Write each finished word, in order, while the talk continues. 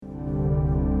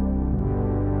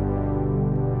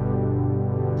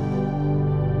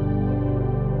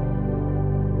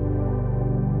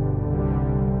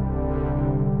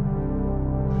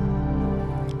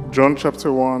John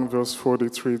chapter 1, verse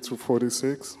 43 to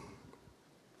 46.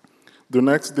 The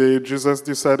next day, Jesus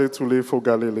decided to leave for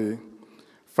Galilee.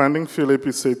 Finding Philip,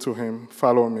 he said to him,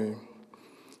 "Follow me."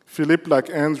 Philip, like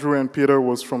Andrew and Peter,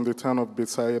 was from the town of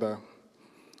Bethsaida.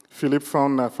 Philip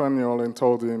found Nathanael and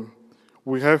told him,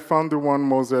 "We have found the one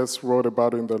Moses wrote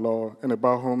about in the law and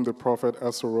about whom the prophet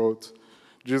also wrote,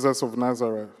 Jesus of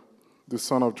Nazareth, the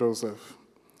son of Joseph."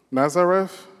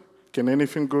 "Nazareth? Can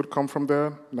anything good come from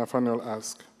there?" Nathanael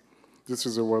asked. This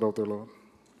is the word of the Lord.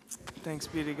 Thanks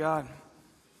be to God.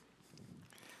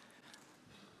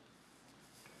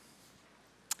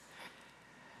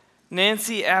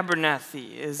 Nancy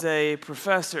Abernathy is a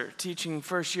professor teaching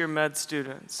first-year med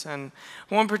students. And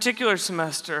one particular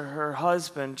semester, her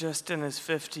husband, just in his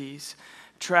 50s,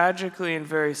 tragically and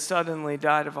very suddenly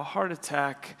died of a heart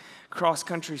attack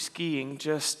cross-country skiing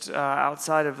just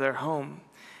outside of their home.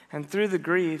 And through the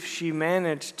grief, she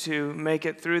managed to make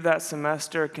it through that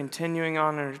semester, continuing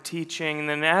on in her teaching. And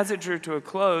then as it drew to a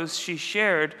close, she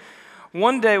shared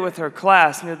one day with her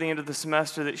class near the end of the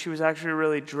semester that she was actually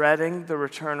really dreading the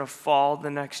return of fall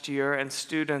the next year and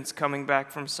students coming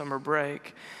back from summer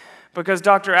break. Because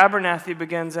Dr. Abernathy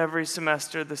begins every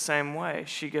semester the same way.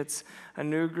 She gets a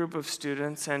new group of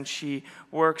students and she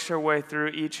works her way through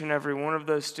each and every one of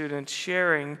those students,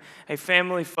 sharing a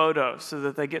family photo so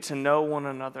that they get to know one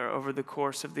another over the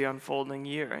course of the unfolding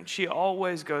year. And she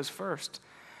always goes first.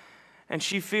 And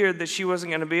she feared that she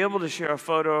wasn't going to be able to share a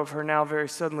photo of her now very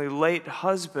suddenly late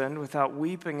husband without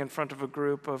weeping in front of a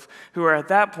group of who are at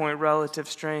that point relative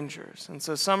strangers. And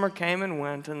so summer came and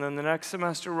went, and then the next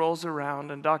semester rolls around,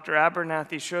 and Dr.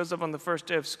 Abernathy shows up on the first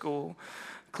day of school,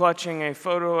 clutching a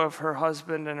photo of her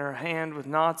husband in her hand with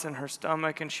knots in her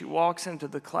stomach, and she walks into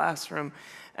the classroom,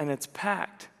 and it's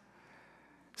packed.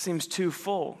 Seems too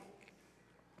full.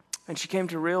 And she came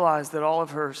to realize that all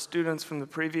of her students from the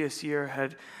previous year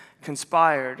had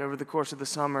conspired over the course of the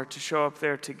summer to show up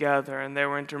there together, and they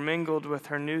were intermingled with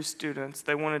her new students.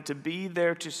 They wanted to be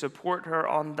there to support her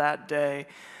on that day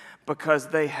because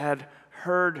they had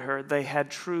heard her, they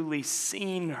had truly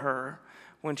seen her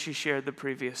when she shared the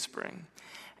previous spring.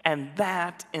 And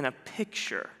that, in a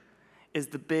picture, is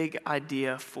the big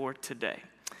idea for today.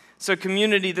 So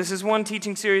community, this is one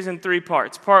teaching series in 3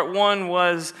 parts. Part 1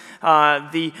 was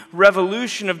the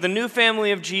revolution of the new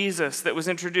family of Jesus that was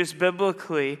introduced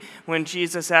biblically when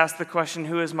Jesus asked the question,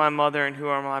 "Who is my mother and who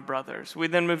are my brothers?" We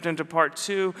then moved into part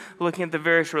 2, looking at the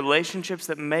various relationships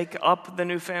that make up the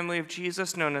new family of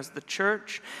Jesus, known as the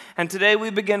church. And today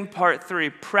we begin part 3,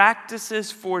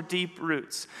 practices for deep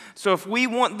roots. So if we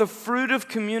want the fruit of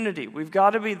community, we've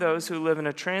got to be those who live in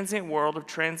a transient world of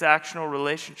transactional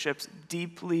relationships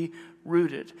deeply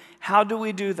rooted. How do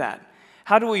we do that?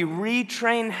 How do we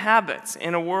retrain habits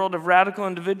in a world of radical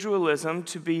individualism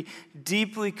to be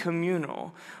deeply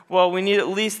communal? Well, we need at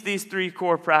least these 3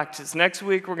 core practices. Next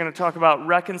week, we're going to talk about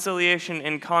reconciliation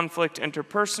in conflict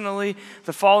interpersonally.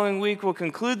 The following week, we'll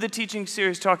conclude the teaching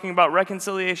series talking about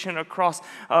reconciliation across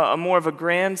a more of a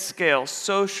grand scale,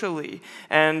 socially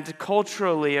and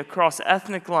culturally, across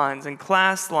ethnic lines and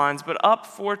class lines. But up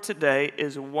for today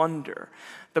is wonder.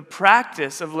 The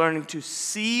practice of learning to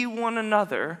see one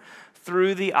another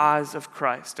through the eyes of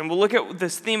Christ. And we'll look at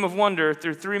this theme of wonder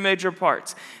through 3 major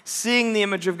parts. Seeing the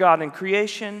image of God in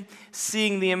creation,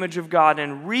 seeing the image of God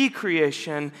in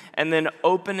recreation, and then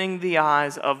opening the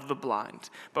eyes of the blind.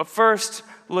 But first,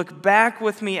 look back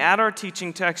with me at our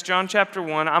teaching text, John chapter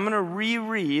 1. I'm going to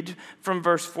reread from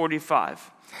verse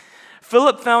 45.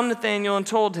 Philip found Nathanael and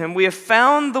told him, "We have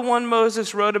found the one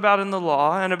Moses wrote about in the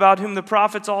law and about whom the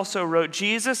prophets also wrote,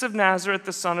 Jesus of Nazareth,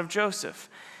 the son of Joseph."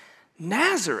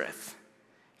 "Nazareth?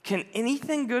 Can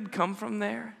anything good come from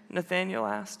there?" Nathanael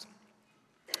asked.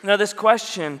 Now this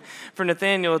question for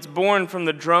Nathanael, it's born from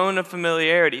the drone of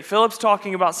familiarity. Philip's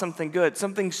talking about something good,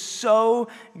 something so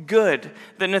good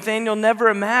that Nathanael never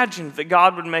imagined that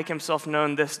God would make himself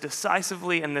known this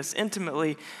decisively and this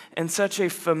intimately in such a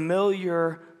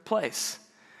familiar place.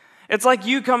 It's like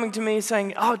you coming to me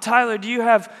saying, "Oh, Tyler, do you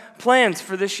have plans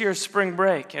for this year's spring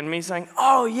break?" And me saying,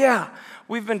 "Oh, yeah,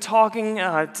 we've been talking,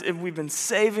 we've been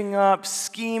saving up,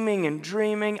 scheming and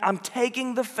dreaming. I'm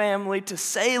taking the family to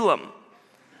Salem."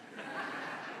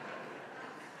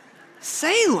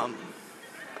 Salem?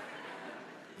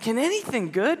 Can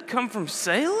anything good come from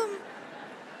Salem?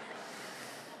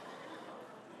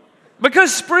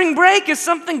 Because spring break is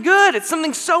something good. It's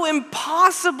something so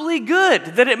impossibly good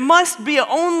that it must be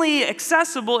only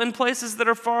accessible in places that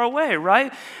are far away,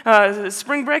 right?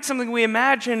 Spring break, something we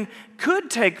imagine could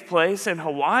take place in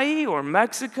Hawaii or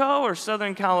Mexico or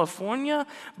Southern California,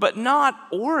 but not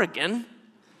Oregon.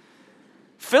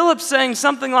 Philip's saying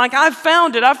something like, I've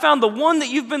found it. I found the one that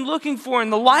you've been looking for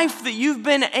and the life that you've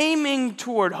been aiming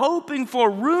toward, hoping for,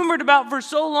 rumored about for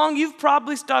so long, you've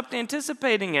probably stopped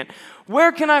anticipating it.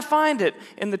 Where can I find it?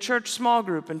 In the church small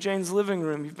group in Jane's living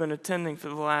room you've been attending for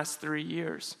the last 3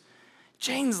 years.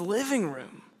 Jane's living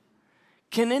room.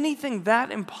 Can anything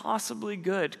that impossibly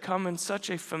good come in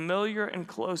such a familiar and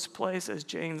close place as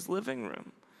Jane's living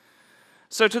room?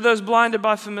 So to those blinded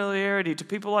by familiarity, to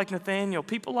people like Nathaniel,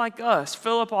 people like us,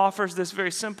 Philip offers this very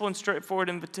simple and straightforward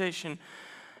invitation.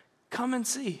 Come and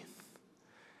see.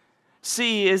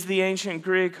 See is the ancient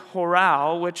Greek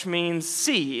horao, which means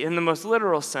see in the most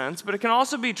literal sense, but it can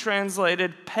also be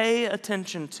translated pay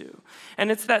attention to.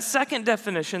 And it's that second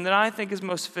definition that I think is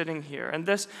most fitting here. And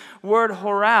this word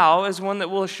horao is one that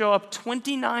will show up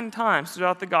 29 times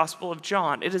throughout the Gospel of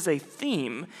John. It is a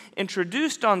theme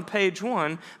introduced on page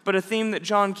 1, but a theme that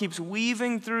John keeps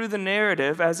weaving through the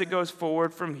narrative as it goes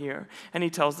forward from here. And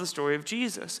he tells the story of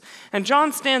Jesus. And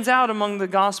John stands out among the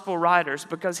Gospel writers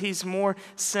because he's more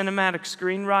cinematic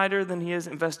screenwriter than he is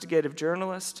investigative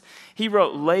journalist. He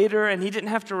wrote later, and he didn't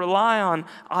have to rely on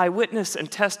eyewitness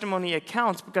and testimony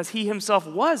accounts because he himself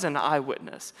was an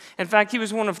eyewitness. In fact, he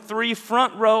was one of 3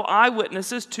 front-row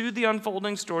eyewitnesses to the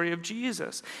unfolding story of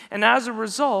Jesus. And as a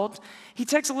result, he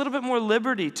takes a little bit more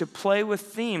liberty to play with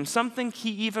themes, something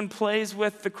he even plays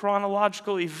with the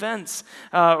chronological events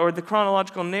or the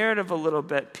chronological narrative a little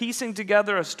bit, piecing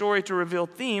together a story to reveal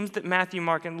themes that Matthew,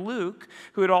 Mark, and Luke,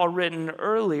 who had all written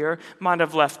earlier, might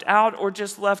have left out or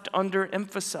just left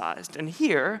underemphasized. And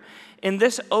here, in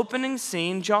this opening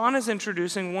scene, John is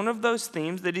introducing one of those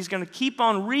themes that he's going to keep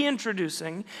on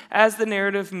reintroducing as the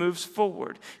narrative moves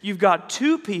forward. You've got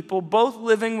 2 people both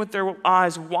living with their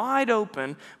eyes wide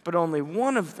open, but only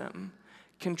one of them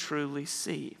can truly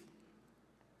see.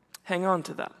 Hang on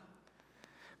to that.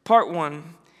 Part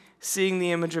 1, seeing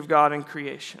the image of God in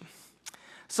creation.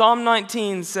 Psalm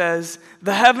 19 says,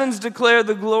 "The heavens declare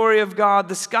the glory of God.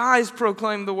 The skies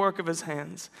proclaim the work of his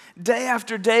hands. Day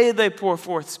after day they pour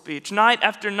forth speech. Night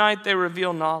after night they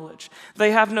reveal knowledge.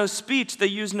 They have no speech. They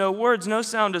use no words. No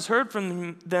sound is heard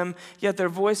from them, yet their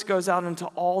voice goes out into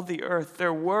all the earth,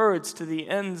 their words to the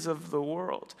ends of the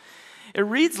world." It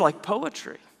reads like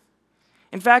poetry.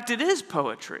 In fact, it is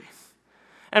poetry.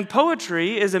 And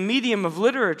poetry is a medium of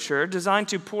literature designed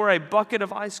to pour a bucket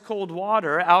of ice-cold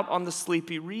water out on the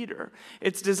sleepy reader.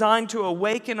 It's designed to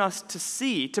awaken us to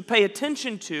see, to pay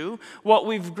attention to what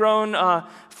we've grown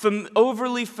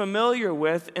overly familiar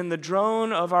with in the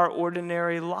drone of our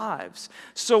ordinary lives.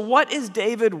 So what is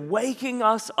David waking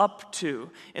us up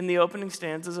to in the opening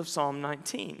stanzas of Psalm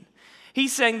 19?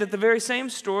 He's saying that the very same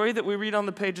story that we read on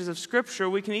the pages of Scripture,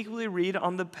 we can equally read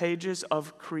on the pages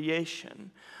of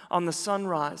creation, on the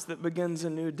sunrise that begins a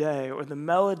new day, or the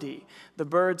melody the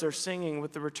birds are singing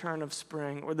with the return of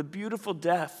spring, or the beautiful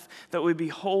death that we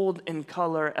behold in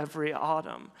color every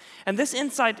autumn. And this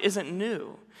insight isn't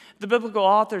new. The biblical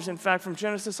authors, in fact, from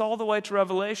Genesis all the way to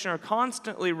Revelation, are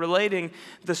constantly relating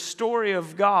the story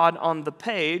of God on the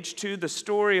page to the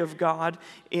story of God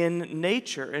in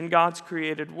nature, in God's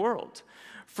created world.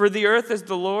 For the earth is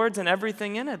the Lord's and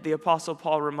everything in it, the Apostle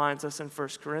Paul reminds us in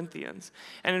 1 Corinthians.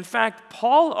 And in fact,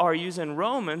 Paul argues in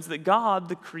Romans that God,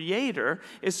 the Creator,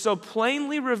 is so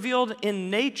plainly revealed in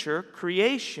nature,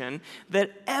 creation,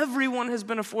 that everyone has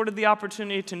been afforded the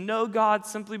opportunity to know God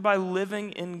simply by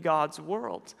living in God's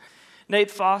world.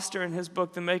 Nate Foster, in his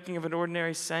book, The Making of an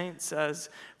Ordinary Saint, says,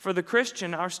 "For the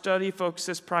Christian, our study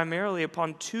focuses primarily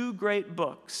upon 2 great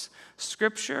books,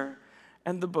 Scripture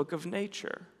and the book of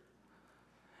nature."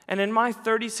 And in my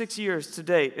 36 years to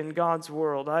date in God's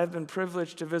world, I have been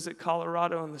privileged to visit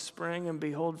Colorado in the spring and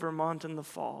behold Vermont in the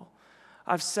fall.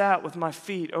 I've sat with my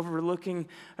feet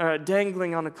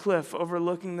dangling on a cliff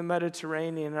overlooking the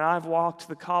Mediterranean, and I've walked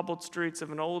the cobbled streets of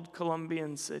an old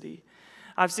Colombian city.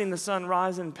 I've seen the sun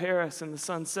rise in Paris and the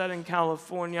sun set in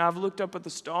California. I've looked up at the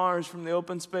stars from the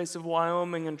open space of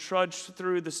Wyoming and trudged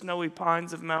through the snowy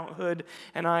pines of Mount Hood,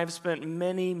 and I have spent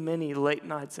many, many late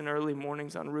nights and early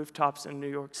mornings on rooftops in New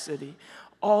York City.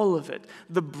 All of it,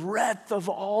 the breadth of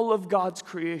all of God's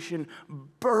creation,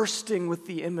 bursting with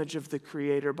the image of the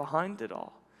Creator behind it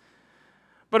all.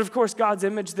 But of course, God's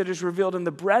image that is revealed in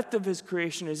the breadth of his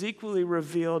creation is equally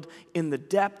revealed in the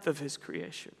depth of his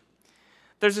creation.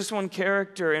 There's this one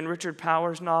character in Richard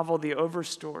Powers' novel, The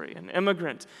Overstory, an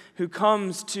immigrant who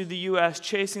comes to the U.S.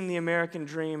 chasing the American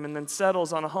dream and then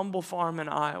settles on a humble farm in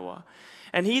Iowa.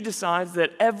 And he decides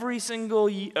that every single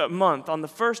month, on the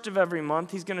first of every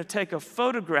month, he's going to take a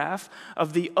photograph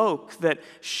of the oak that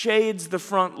shades the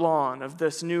front lawn of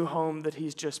this new home that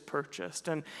he's just purchased.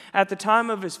 And at the time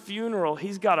of his funeral,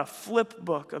 he's got a flip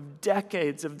book of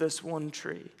decades of this one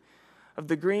tree, of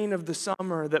the green of the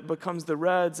summer that becomes the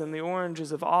reds and the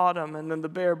oranges of autumn, and then the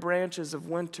bare branches of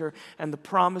winter and the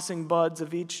promising buds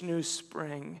of each new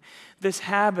spring. This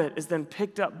habit is then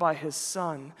picked up by his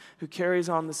son, who carries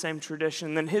on the same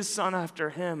tradition, then his son after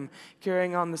him,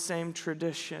 carrying on the same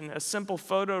tradition, a simple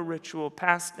photo ritual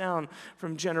passed down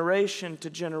from generation to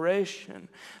generation.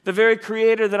 The very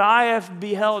Creator that I have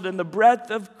beheld in the breadth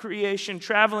of creation,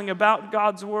 traveling about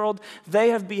God's world, they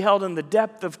have beheld in the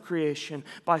depth of creation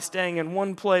by staying in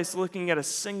one place, looking at a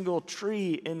single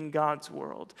tree in God's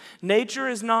world. Nature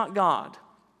is not God,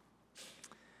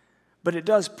 but it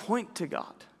does point to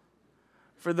God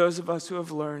for those of us who have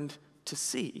learned to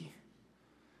see.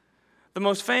 The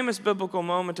most famous biblical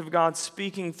moment of God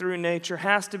speaking through nature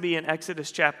has to be in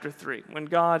Exodus chapter 3, when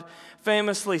God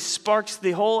famously sparks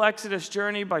the whole Exodus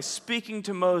journey by speaking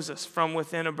to Moses from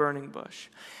within a burning bush.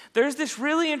 There's this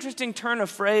really interesting turn of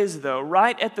phrase, though,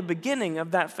 right at the beginning of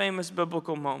that famous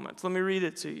biblical moment. Let me read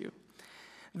it to you.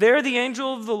 There the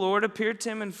angel of the Lord appeared to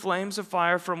him in flames of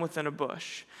fire from within a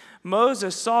bush.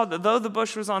 Moses saw that though the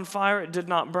bush was on fire, it did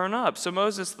not burn up. So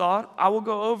Moses thought, I will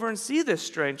go over and see this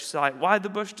strange sight, why the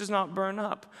bush does not burn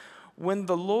up. When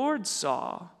the Lord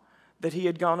saw that he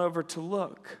had gone over to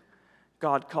look,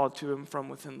 God called to him from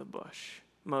within the bush,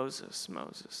 Moses,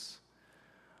 Moses.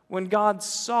 When God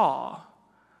saw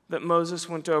that Moses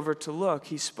went over to look,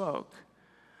 he spoke.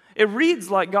 It reads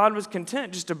like God was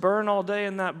content just to burn all day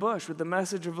in that bush with the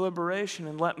message of liberation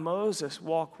and let Moses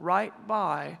walk right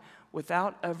by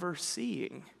without ever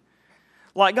seeing.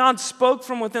 Like God spoke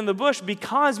from within the bush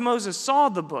because Moses saw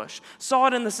the bush, saw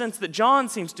it in the sense that John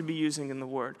seems to be using in the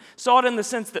word, saw it in the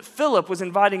sense that Philip was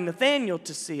inviting Nathanael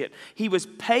to see it. He was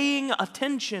paying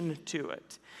attention to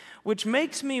it, which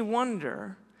makes me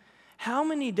wonder, how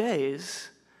many days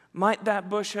might that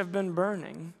bush have been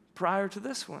burning prior to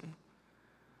this one?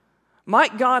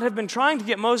 Might God have been trying to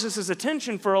get Moses'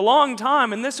 attention for a long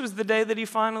time, and this was the day that he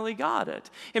finally got it?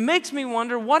 It makes me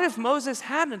wonder, what if Moses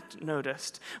hadn't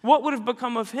noticed? What would have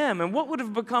become of him, and what would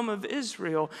have become of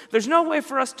Israel? There's no way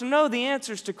for us to know the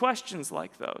answers to questions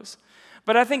like those.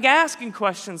 But I think asking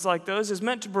questions like those is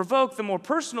meant to provoke the more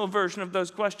personal version of those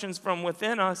questions from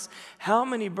within us. How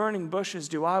many burning bushes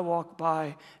do I walk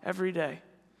by every day?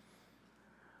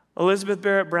 Elizabeth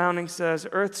Barrett Browning says,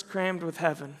 earth's crammed with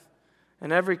heaven,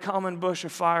 and every common bush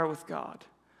afire with God.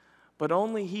 But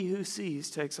only he who sees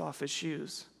takes off his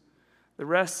shoes. The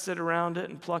rest sit around it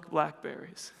and pluck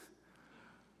blackberries.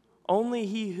 Only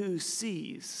he who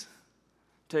sees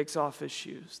takes off his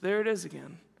shoes. There it is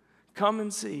again. Come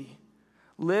and see.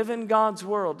 Live in God's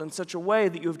world in such a way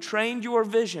that you have trained your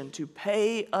vision to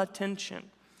pay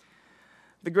attention.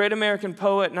 The great American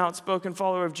poet and outspoken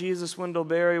follower of Jesus, Wendell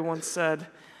Berry, once said,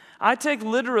 I take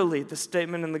literally the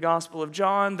statement in the Gospel of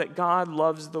John that God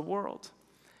loves the world.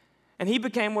 And he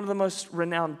became one of the most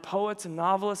renowned poets and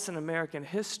novelists in American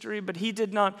history, but he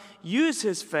did not use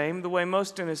his fame the way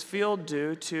most in his field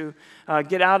do to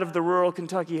get out of the rural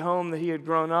Kentucky home that he had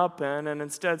grown up in and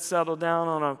instead settle down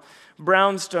on a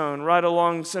brownstone right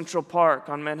along Central Park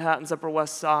on Manhattan's Upper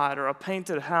West Side, or a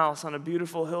painted house on a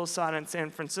beautiful hillside in San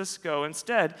Francisco.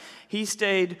 Instead, he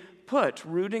stayed put,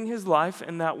 rooting his life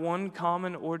in that one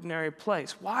common, ordinary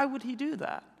place. Why would he do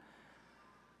that?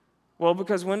 Well,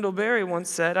 because Wendell Berry once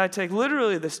said, I take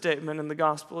literally the statement in the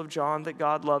Gospel of John that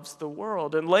God loves the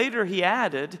world. And later he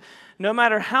added, no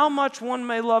matter how much one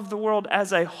may love the world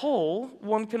as a whole,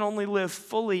 one can only live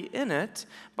fully in it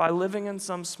by living in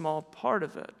some small part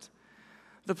of it.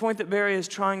 The point that Berry is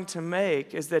trying to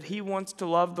make is that he wants to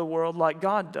love the world like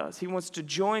God does. He wants to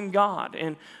join God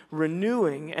in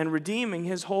renewing and redeeming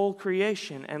his whole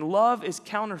creation. And love is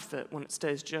counterfeit when it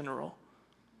stays general.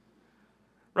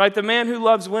 Right? The man who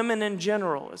loves women in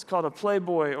general is called a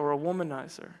playboy or a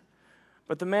womanizer.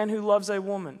 But the man who loves a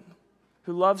woman,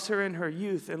 who loves her in her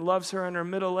youth and loves her in her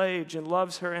middle age and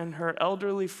loves her in her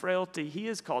elderly frailty, he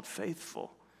is called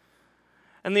faithful.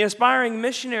 And the aspiring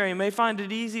missionary may find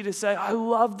it easy to say, I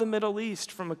love the Middle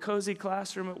East from a cozy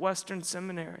classroom at Western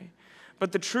Seminary.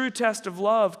 But the true test of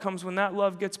love comes when that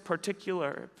love gets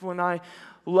particular. When I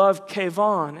love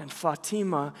Kayvon and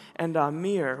Fatima and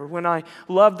Amir. When I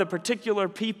love the particular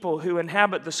people who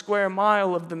inhabit the square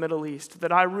mile of the Middle East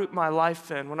that I root my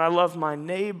life in. When I love my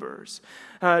neighbors.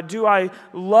 Do I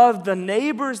love the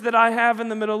neighbors that I have in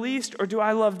the Middle East, or do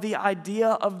I love the idea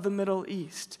of the Middle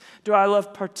East? Do I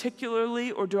love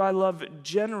particularly, or do I love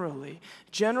generally?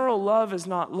 General love is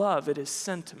not love, it is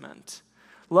sentiment.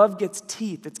 Love gets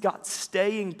teeth, it's got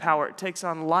staying power, it takes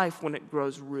on life when it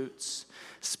grows roots.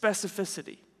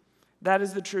 Specificity, that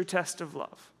is the true test of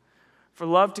love. For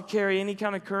love to carry any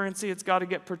kind of currency, it's got to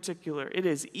get particular. It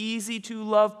is easy to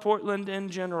love Portland in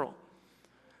general,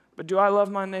 but do I love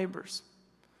my neighbors?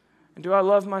 And do I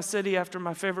love my city after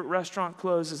my favorite restaurant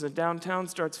closes and downtown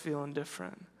starts feeling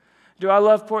different? Do I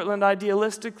love Portland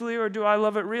idealistically, or do I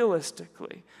love it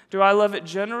realistically? Do I love it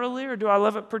generally, or do I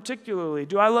love it particularly?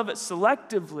 Do I love it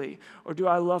selectively, or do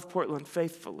I love Portland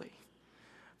faithfully?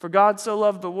 For God so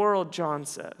loved the world, John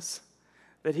says,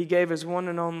 that he gave his one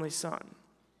and only Son.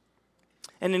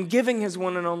 And in giving his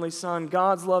one and only Son,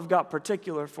 God's love got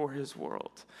particular for his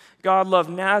world. God loved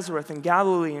Nazareth and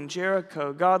Galilee and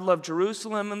Jericho. God loved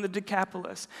Jerusalem and the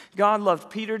Decapolis. God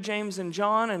loved Peter, James, and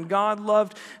John. And God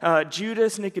loved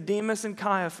Judas, Nicodemus, and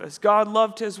Caiaphas. God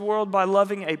loved his world by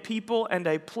loving a people and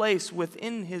a place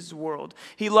within his world.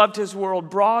 He loved his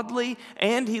world broadly,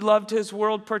 and he loved his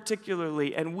world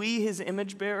particularly. And we, his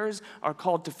image bearers, are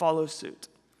called to follow suit.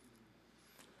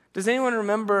 Does anyone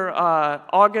remember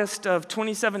August of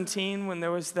 2017 when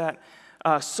there was that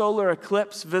solar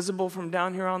eclipse visible from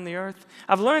down here on the earth?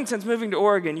 I've learned since moving to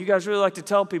Oregon, you guys really like to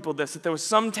tell people this, that there was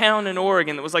some town in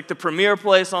Oregon that was like the premier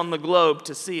place on the globe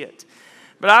to see it.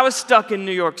 But I was stuck in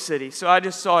New York City, so I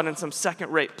just saw it in some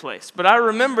second-rate place. But I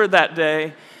remember that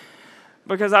day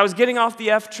because I was getting off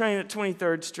the F train at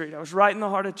 23rd Street. I was right in the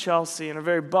heart of Chelsea in a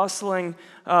very bustling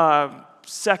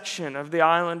section of the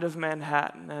island of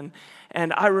Manhattan.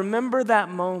 And I remember that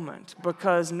moment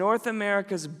because North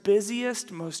America's busiest,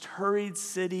 most hurried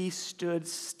city stood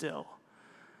still.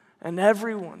 And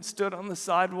everyone stood on the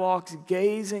sidewalks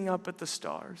gazing up at the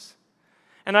stars.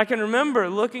 And I can remember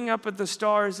looking up at the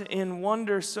stars in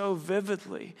wonder so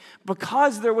vividly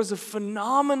because there was a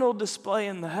phenomenal display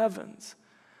in the heavens.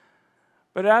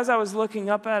 But as I was looking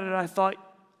up at it, I thought,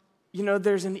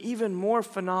 there's an even more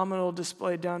phenomenal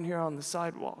display down here on the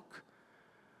sidewalk.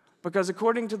 Because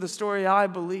according to the story I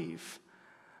believe,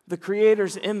 the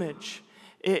Creator's image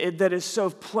that is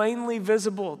so plainly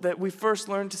visible that we first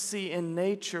learn to see in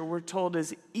nature, we're told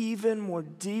is even more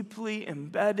deeply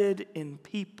embedded in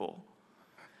people.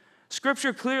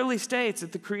 Scripture clearly states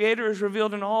that the Creator is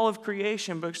revealed in all of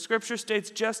creation, but Scripture states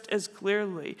just as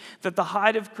clearly that the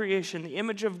height of creation, the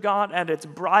image of God at its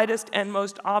brightest and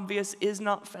most obvious, is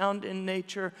not found in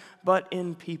nature, but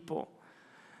in people.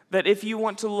 That if you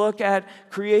want to look at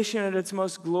creation at its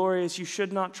most glorious, you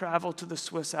should not travel to the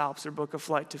Swiss Alps or book a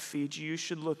flight to Fiji. You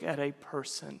should look at a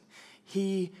person.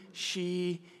 He,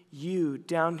 she, you,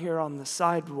 down here on the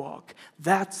sidewalk.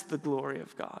 That's the glory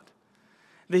of God.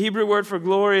 The Hebrew word for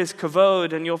glory is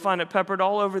kavod, and you'll find it peppered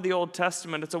all over the Old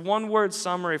Testament. It's a one-word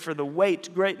summary for the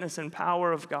weight, greatness, and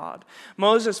power of God.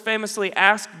 Moses famously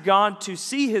asked God to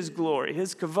see his glory,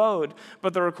 his kavod,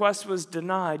 but the request was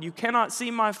denied. You cannot see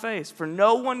my face, for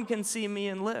no one can see me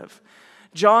and live.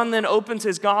 John then opens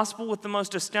his gospel with the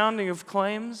most astounding of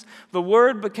claims. The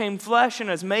Word became flesh and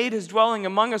has made his dwelling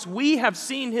among us. We have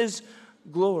seen his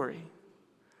glory,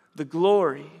 the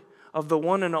glory of the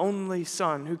one and only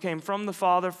Son who came from the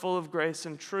Father full of grace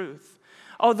and truth.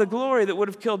 Oh, the glory that would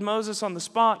have killed Moses on the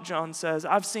spot, John says,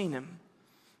 I've seen him,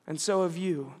 and so have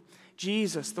you.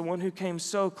 Jesus, the one who came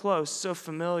so close, so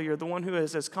familiar, the one who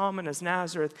is as common as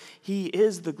Nazareth, he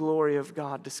is the glory of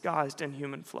God disguised in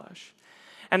human flesh.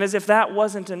 And as if that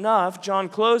wasn't enough, John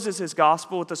closes his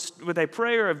gospel with a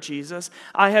prayer of Jesus,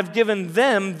 I have given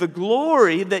them the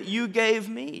glory that you gave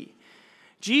me.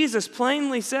 Jesus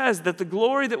plainly says that the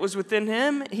glory that was within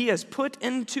him, he has put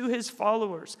into his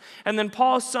followers. And then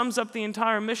Paul sums up the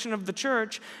entire mission of the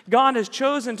church. God has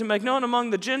chosen to make known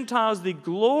among the Gentiles the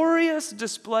glorious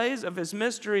displays of his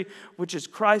mystery, which is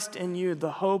Christ in you, the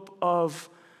hope of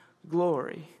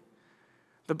glory.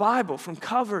 The Bible, from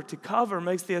cover to cover,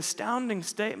 makes the astounding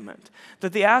statement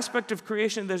that the aspect of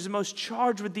creation that is most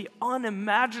charged with the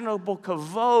unimaginable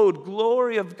kavod,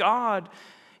 glory of God,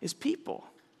 is people.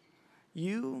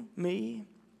 You, me,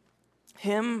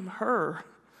 him, her.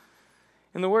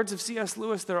 In the words of C.S.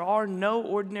 Lewis, there are no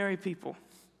ordinary people.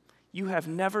 You have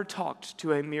never talked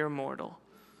to a mere mortal.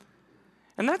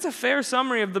 And that's a fair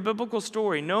summary of the biblical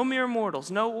story. No mere mortals,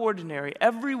 no ordinary.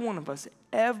 Every one of us,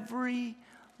 every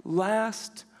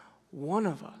last one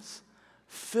of us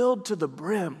filled to the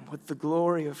brim with the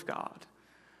glory of God.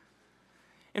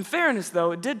 In fairness,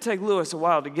 though, it did take Lewis a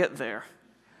while to get there.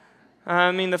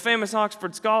 The famous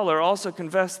Oxford scholar also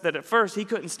confessed that at first he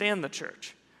couldn't stand the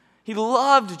church. He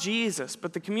loved Jesus,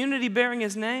 but the community bearing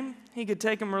his name, he could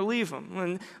take him or leave him.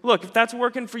 And look, if that's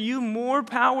working for you, more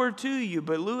power to you.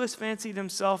 But Lewis fancied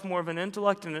himself more of an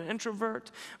intellect and an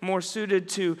introvert, more suited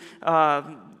to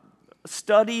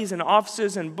studies and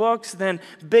offices and books than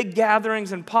big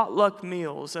gatherings and potluck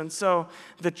meals. And so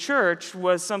the church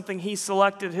was something he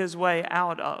selected his way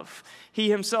out of. He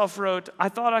himself wrote, "I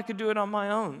thought I could do it on my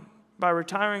own by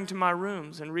retiring to my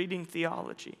rooms and reading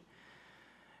theology."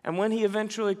 And when he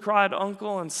eventually cried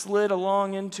uncle and slid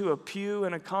along into a pew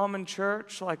in a common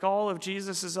church, like all of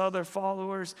Jesus' other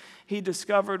followers, he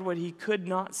discovered what he could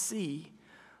not see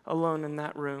alone in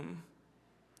that room.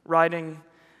 Writing,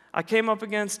 "I came up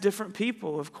against different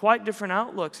people of quite different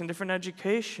outlooks and different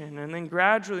education, and then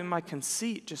gradually my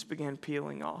conceit just began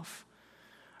peeling off.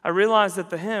 I realized that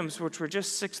the hymns, which were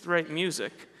just sixth-rate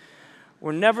music,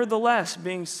 were nevertheless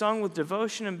being sung with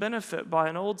devotion and benefit by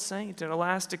an old saint in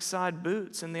elastic-side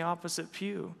boots in the opposite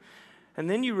pew. And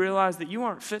then you realize that you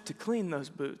aren't fit to clean those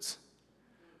boots.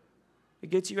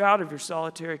 It gets you out of your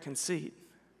solitary conceit."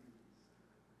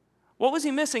 What was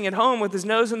he missing at home with his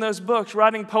nose in those books,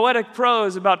 writing poetic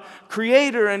prose about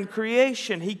creator and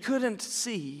creation? He couldn't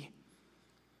see.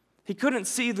 He couldn't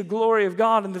see the glory of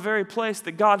God in the very place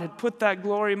that God had put that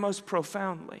glory most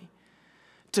profoundly.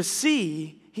 To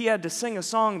see, he had to sing a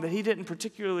song that he didn't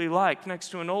particularly like next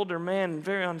to an older man in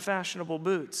very unfashionable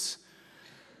boots.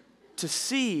 To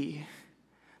see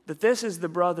that this is the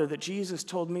brother that Jesus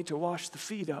told me to wash the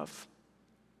feet of.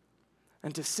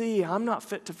 And to see I'm not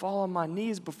fit to fall on my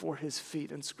knees before his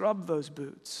feet and scrub those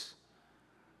boots.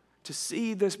 To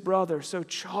see this brother so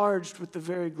charged with the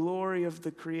very glory of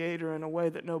the Creator in a way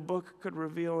that no book could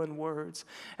reveal in words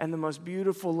and the most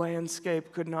beautiful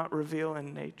landscape could not reveal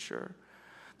in nature.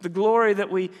 The glory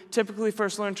that we typically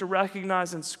first learn to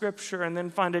recognize in Scripture and then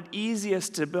find it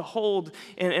easiest to behold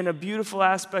in a beautiful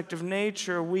aspect of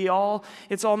nature,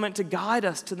 it's all meant to guide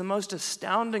us to the most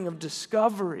astounding of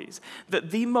discoveries,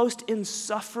 that the most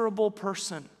insufferable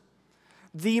person,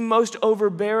 the most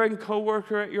overbearing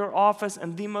coworker at your office,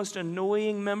 and the most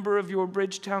annoying member of your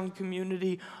Bridgetown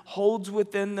community holds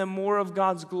within them more of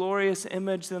God's glorious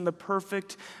image than the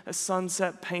perfect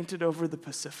sunset painted over the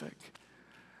Pacific.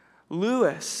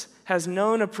 Lewis has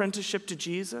known apprenticeship to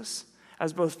Jesus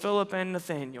as both Philip and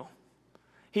Nathaniel.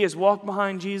 He has walked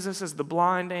behind Jesus as the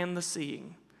blind and the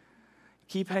seeing.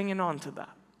 Keep hanging on to that.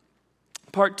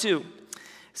 Part 2,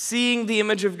 seeing the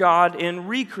image of God in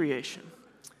recreation.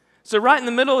 So right in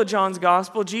the middle of John's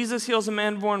gospel, Jesus heals a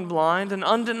man born blind, an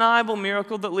undeniable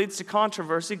miracle that leads to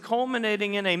controversy,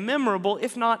 culminating in a memorable,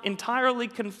 if not entirely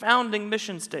confounding,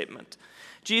 mission statement.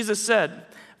 Jesus said,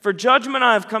 "For judgment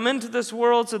I have come into this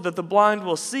world so that the blind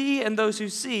will see, and those who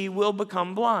see will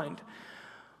become blind."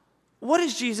 What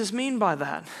does Jesus mean by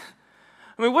that?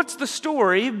 What's the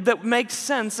story that makes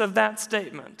sense of that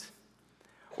statement?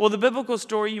 Well, the biblical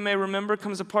story, you may remember,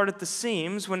 comes apart at the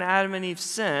seams when Adam and Eve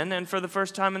sin and for the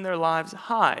first time in their lives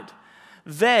hide.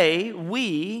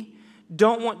 We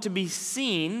don't want to be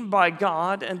seen by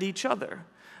God and each other.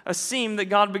 A seam that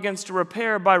God begins to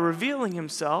repair by revealing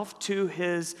himself to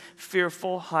his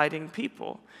fearful, hiding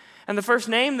people. And the first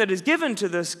name that is given to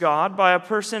this God by a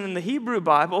person in the Hebrew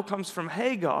Bible comes from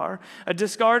Hagar, a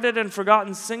discarded and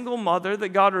forgotten single mother that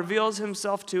God reveals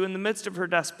himself to in the midst of her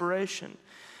desperation.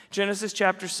 Genesis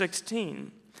chapter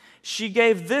 16. She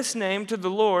gave this name to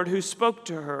the Lord who spoke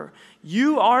to her,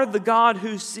 "You are the God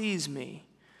who sees me."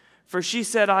 For she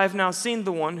said, "I have now seen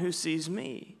the one who sees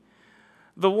me."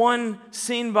 The one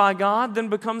seen by God then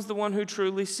becomes the one who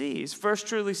truly sees. First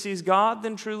truly sees God,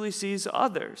 then truly sees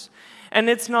others. And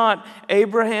it's not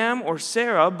Abraham or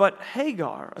Sarah, but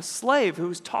Hagar, a slave who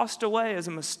was tossed away as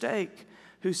a mistake,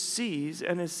 who sees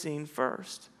and is seen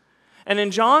first. And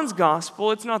in John's gospel,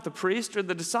 it's not the priest or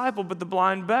the disciple, but the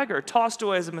blind beggar, tossed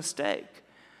away as a mistake,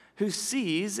 who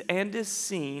sees and is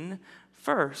seen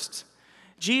first.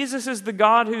 Jesus is the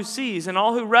God who sees, and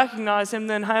all who recognize him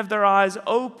then have their eyes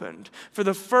opened. For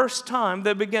the first time,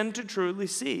 they begin to truly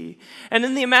see. And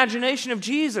in the imagination of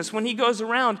Jesus, when he goes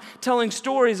around telling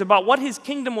stories about what his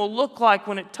kingdom will look like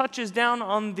when it touches down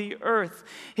on the earth,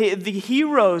 the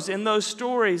heroes in those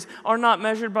stories are not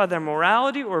measured by their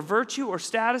morality or virtue or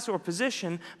status or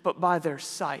position, but by their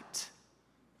sight.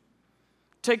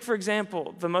 Take, for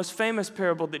example, the most famous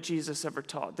parable that Jesus ever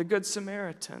taught, the Good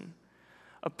Samaritan.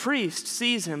 A priest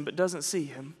sees him but doesn't see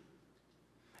him.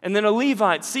 And then a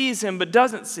Levite sees him but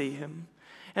doesn't see him.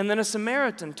 And then a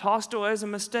Samaritan, tossed away as a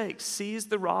mistake, sees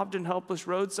the robbed and helpless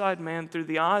roadside man through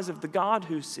the eyes of the God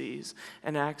who sees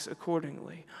and acts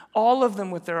accordingly. All of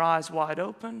them with their eyes wide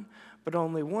open, but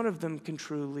only one of them can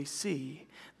truly see.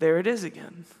 There it is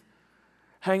again.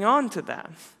 Hang on to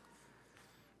that.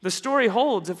 The story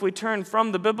holds if we turn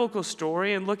from the biblical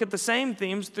story and look at the same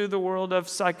themes through the world of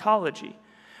psychology,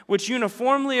 which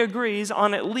uniformly agrees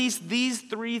on at least these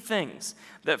three things.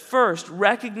 That first,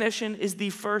 recognition is the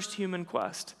first human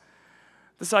quest.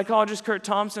 The psychologist Kurt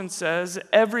Thompson says,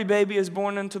 every baby is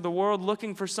born into the world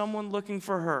looking for someone looking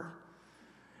for her.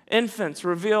 Infants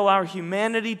reveal our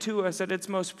humanity to us at its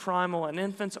most primal, and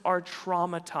infants are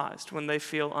traumatized when they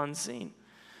feel unseen.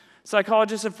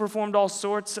 Psychologists have performed all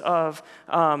sorts of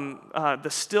the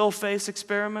still face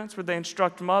experiments where they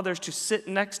instruct mothers to sit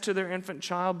next to their infant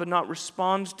child but not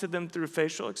respond to them through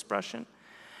facial expression.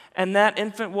 And that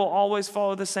infant will always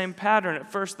follow the same pattern.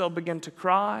 At first, they'll begin to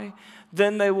cry.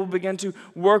 Then they will begin to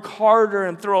work harder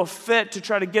and throw a fit to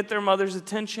try to get their mother's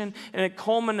attention. And it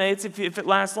culminates, if it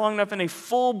lasts long enough, in a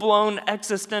full-blown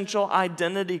existential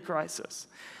identity crisis.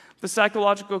 The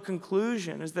psychological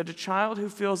conclusion is that a child who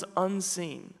feels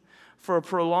unseen for a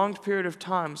prolonged period of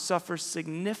time suffers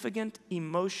significant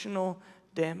emotional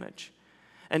damage.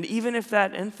 And even if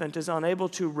that infant is unable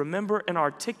to remember and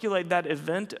articulate that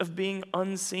event of being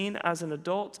unseen as an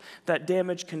adult, that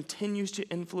damage continues to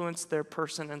influence their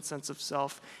person and sense of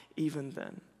self even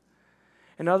then.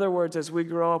 In other words, as we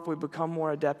grow up, we become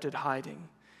more adept at hiding,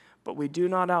 but we do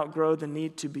not outgrow the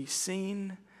need to be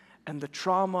seen and the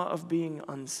trauma of being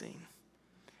unseen.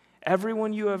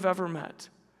 Everyone you have ever met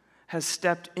has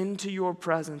stepped into your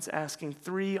presence asking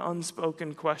three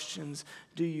unspoken questions.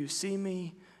 Do you see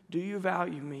me? Do you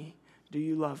value me? Do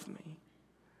you love me?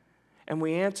 And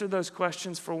we answer those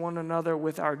questions for one another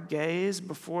with our gaze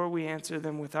before we answer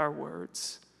them with our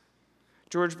words.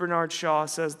 George Bernard Shaw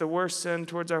says, the worst sin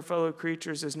towards our fellow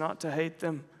creatures is not to hate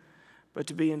them, but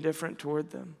to be indifferent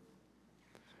toward them.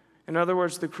 In other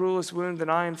words, the cruelest wound that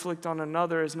I inflict on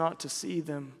another is not to see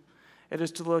them. It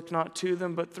is to look not to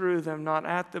them, but through them, not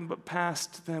at them, but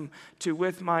past them, to,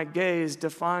 with my gaze,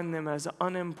 define them as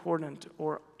unimportant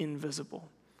or invisible.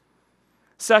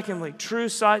 Secondly, true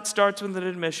sight starts with an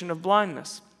admission of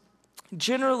blindness.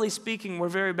 Generally speaking, we're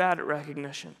very bad at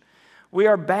recognition. We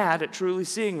are bad at truly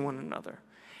seeing one another.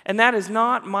 And that is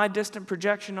not my distant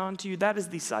projection onto you. That is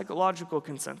the psychological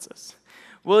consensus.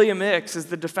 William Icks is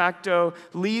the de facto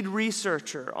lead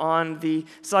researcher on the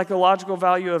psychological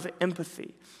value of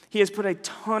empathy. He has put a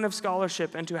ton of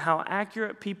scholarship into how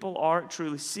accurate people are at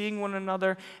truly seeing one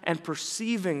another and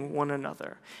perceiving one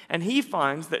another. And he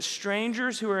finds that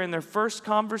strangers who are in their first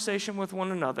conversation with one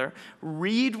another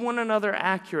read one another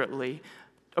accurately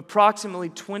approximately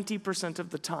 20% of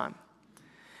the time.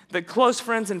 That close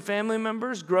friends and family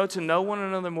members grow to know one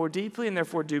another more deeply and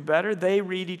therefore do better. They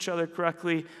read each other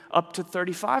correctly up to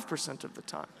 35% of the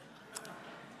time.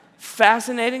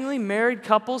 Fascinatingly, married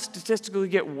couples statistically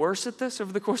get worse at this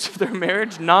over the course of their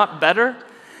marriage, not better.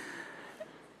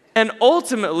 And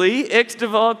ultimately, Icks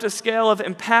developed a scale of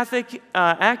empathic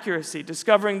accuracy,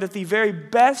 discovering that the very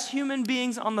best human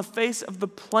beings on the face of the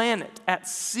planet at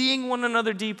seeing one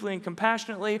another deeply and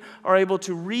compassionately are able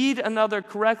to read another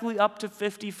correctly up to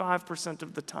 55%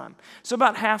 of the time. So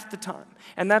about half the time.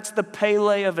 And that's the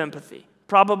Pele of empathy,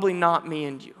 probably not me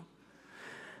and you.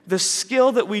 The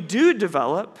skill that we do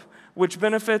develop, which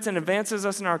benefits and advances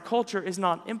us in our culture, is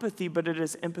not empathy, but it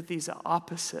is empathy's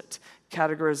opposite,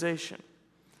 categorization.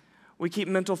 We keep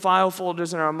mental file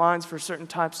folders in our minds for certain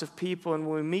types of people, and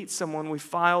when we meet someone, we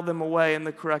file them away in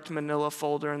the correct manila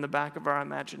folder in the back of our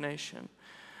imagination.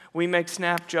 We make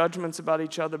snap judgments about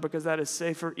each other because that is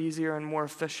safer, easier, and more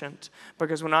efficient.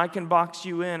 Because when I can box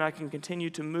you in, I can continue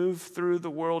to move through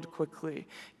the world quickly.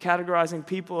 Categorizing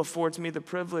people affords me the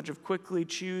privilege of quickly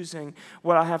choosing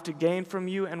what I have to gain from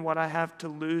you and what I have to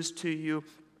lose to you,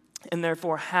 and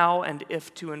therefore how and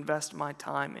if to invest my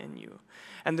time in you.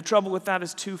 And the trouble with that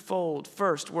is twofold.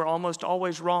 First, we're almost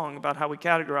always wrong about how we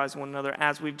categorize one another,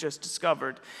 as we've just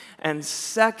discovered. And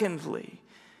secondly,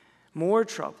 more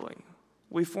troubling,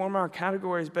 we form our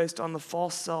categories based on the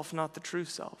false self, not the true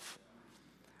self.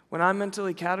 When I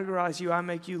mentally categorize you, I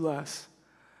make you less.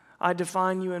 I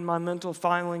define you in my mental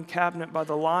filing cabinet by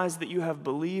the lies that you have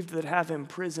believed that have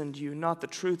imprisoned you, not the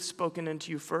truth spoken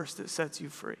into you first that sets you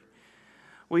free.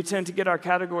 We tend to get our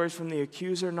categories from the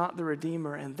accuser, not the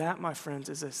redeemer, and that, my friends,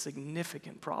 is a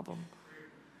significant problem.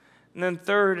 And then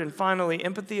third and finally,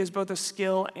 empathy is both a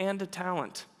skill and a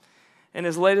talent. In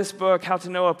his latest book, How to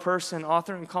Know a Person,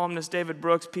 author and columnist David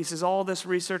Brooks pieces all this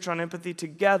research on empathy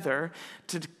together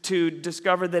to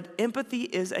discover that empathy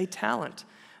is a talent.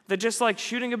 That just like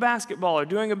shooting a basketball or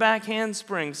doing a back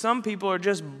handspring, some people are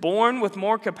just born with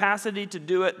more capacity to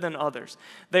do it than others.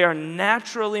 They are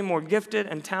naturally more gifted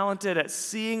and talented at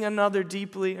seeing another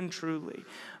deeply and truly.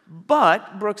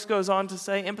 But, Brooks goes on to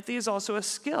say, empathy is also a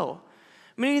skill,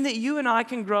 meaning that you and I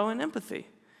can grow in empathy.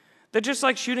 That just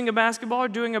like shooting a basketball or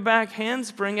doing a back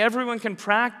handspring, everyone can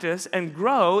practice and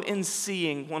grow in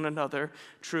seeing one another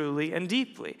truly and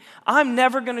deeply. I'm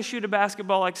never going to shoot a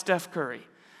basketball like Steph Curry.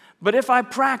 But if I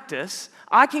practice,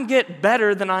 I can get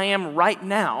better than I am right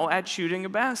now at shooting a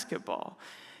basketball.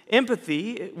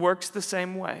 Empathy works the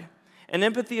same way. And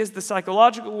empathy is the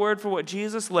psychological word for what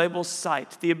Jesus labels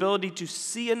sight, the ability to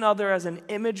see another as an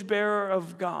image bearer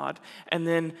of God and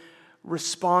then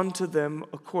respond to them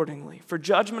accordingly. For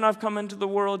judgment I've come into the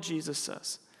world, Jesus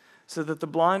says, so that the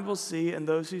blind will see and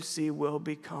those who see will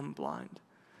become blind.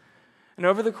 And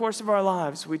over the course of our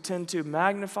lives, we tend to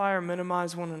magnify or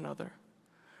minimize one another.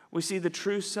 We see the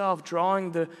true self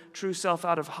drawing the true self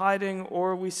out of hiding,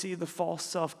 or we see the false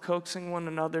self coaxing one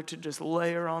another to just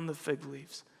layer on the fig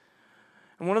leaves.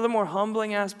 And one of the more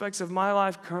humbling aspects of my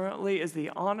life currently is the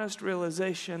honest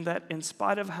realization that in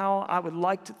spite of how I would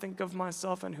like to think of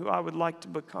myself and who I would like to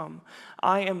become,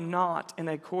 I am not, in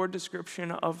a core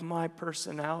description of my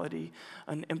personality,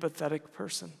 an empathetic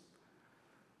person.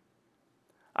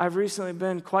 I've recently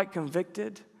been quite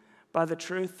convicted by the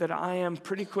truth that I am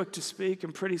pretty quick to speak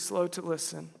and pretty slow to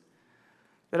listen,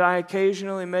 that I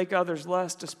occasionally make others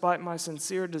less despite my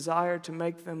sincere desire to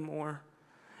make them more,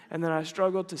 and that I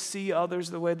struggle to see others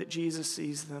the way that Jesus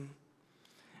sees them.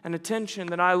 And a tension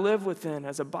that I live within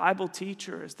as a Bible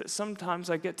teacher is that sometimes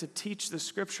I get to teach the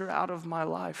Scripture out of my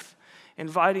life,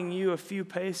 inviting you a few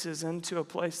paces into a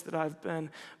place that I've been,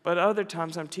 but other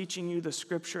times I'm teaching you the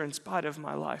Scripture in spite of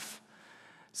my life.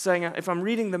 Saying, if I'm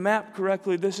reading the map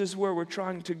correctly, this is where we're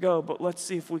trying to go, but let's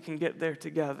see if we can get there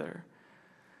together.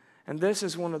 And this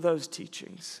is one of those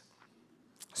teachings.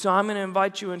 So I'm going to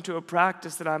invite you into a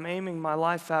practice that I'm aiming my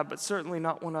life at, but certainly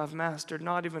not one I've mastered,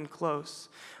 not even close.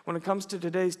 When it comes to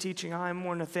today's teaching, I am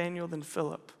more Nathaniel than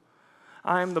Philip.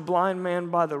 I am the blind man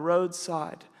by the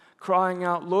roadside, crying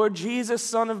out, Lord Jesus,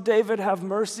 Son of David, have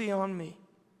mercy on me.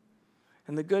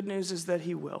 And the good news is that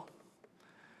he will.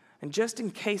 And just in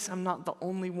case I'm not the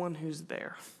only one who's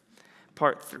there,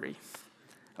 part 3,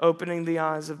 opening the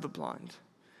eyes of the blind.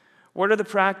 What are the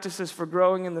practices for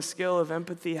growing in the skill of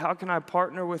empathy? How can I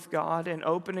partner with God in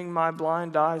opening my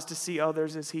blind eyes to see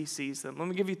others as he sees them? Let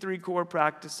me give you 3 core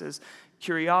practices: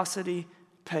 curiosity,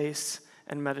 pace,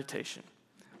 and meditation.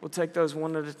 We'll take those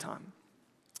one at a time.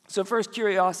 So first,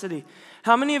 curiosity.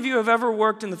 How many of you have ever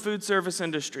worked in the food service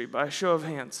industry, by a show of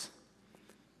hands?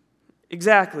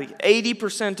 Exactly,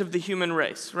 80% of the human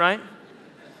race, right?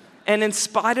 And in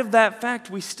spite of that fact,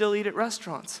 we still eat at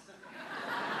restaurants.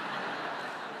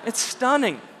 It's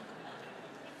stunning.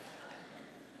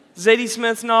 Zadie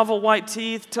Smith's novel White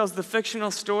Teeth tells the fictional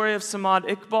story of Samad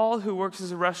Iqbal, who works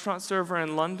as a restaurant server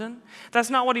in London. That's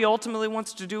not what he ultimately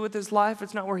wants to do with his life.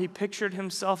 It's not where he pictured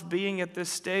himself being at this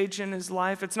stage in his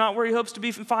life. It's not where he hopes to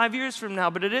be 5 years from now,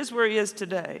 but it is where he is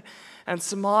today. And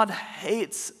Samad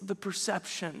hates the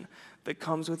perception that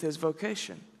comes with his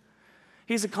vocation.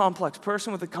 He's a complex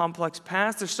person with a complex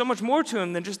past. There's so much more to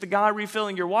him than just the guy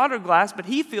refilling your water glass, but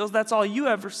he feels that's all you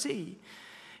ever see.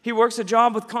 He works a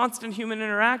job with constant human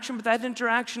interaction, but that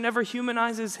interaction never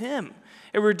humanizes him.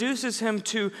 It reduces him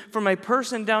from a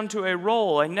person down to a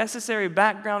role, a necessary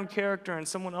background character in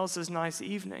someone else's nice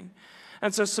evening.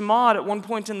 And so Samad, at one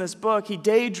point in this book, he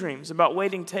daydreams about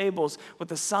waiting tables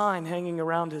with a sign hanging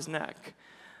around his neck.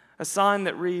 A sign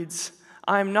that reads,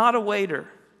 I am not a waiter.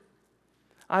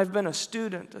 I've been a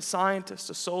student, a scientist,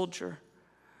 a soldier.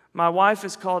 My wife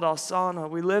is called Alsana.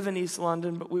 We live in East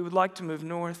London, but we would like to move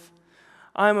north.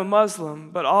 I am a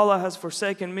Muslim, but Allah has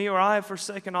forsaken me, or I have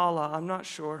forsaken Allah. I'm not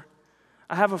sure.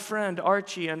 I have a friend,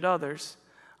 Archie, and others.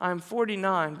 I am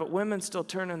 49, but women still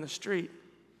turn in the street.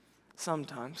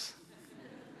 Sometimes.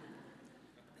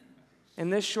 In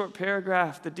this short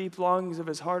paragraph, the deep longings of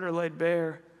his heart are laid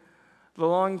bare. The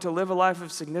longing to live a life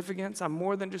of significance. I'm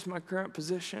more than just my current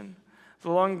position. The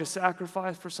longing to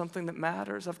sacrifice for something that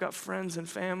matters. I've got friends and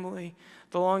family.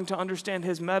 The longing to understand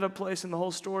his meta place in the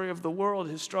whole story of the world,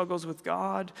 his struggles with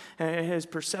God, and his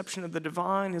perception of the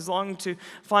divine, his longing to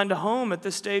find a home at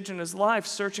this stage in his life,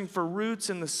 searching for roots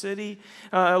in the city,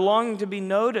 a longing to be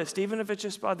noticed, even if it's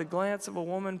just by the glance of a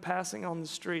woman passing on the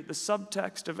street. The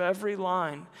subtext of every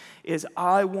line is,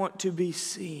 I want to be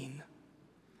seen.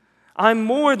 I'm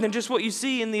more than just what you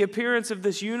see in the appearance of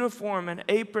this uniform and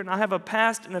apron. I have a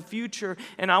past and a future,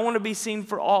 and I want to be seen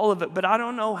for all of it, but I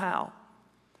don't know how.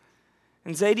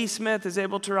 And Zadie Smith is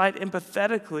able to write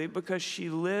empathetically because she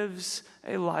lives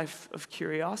a life of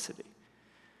curiosity.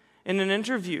 In an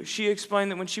interview, she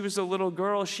explained that when she was a little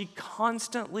girl, she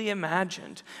constantly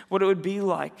imagined what it would be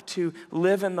like to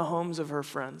live in the homes of her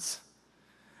friends.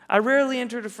 I rarely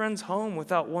entered a friend's home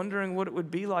without wondering what it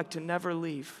would be like to never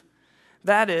leave.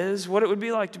 That is, what it would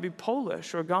be like to be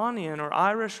Polish or Ghanaian or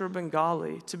Irish or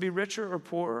Bengali, to be richer or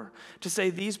poorer, to say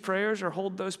these prayers or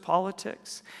hold those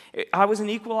politics. I was an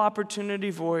equal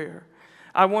opportunity voyeur.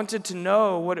 I wanted to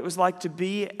know what it was like to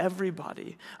be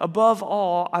everybody. Above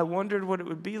all, I wondered what it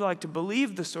would be like to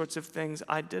believe the sorts of things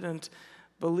I didn't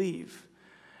believe.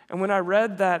 And when I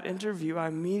read that interview, I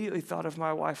immediately thought of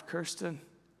my wife, Kirsten,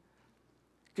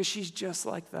 because she's just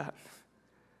like that.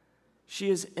 She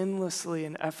is endlessly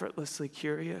and effortlessly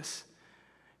curious.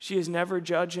 She is never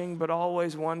judging, but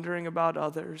always wondering about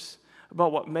others,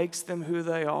 about what makes them who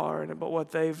they are, and about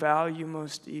what they value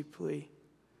most deeply.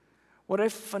 What a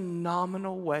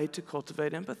phenomenal way to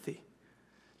cultivate empathy,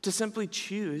 to simply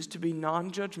choose to be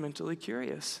non-judgmentally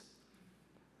curious.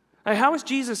 How was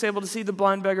Jesus able to see the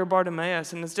blind beggar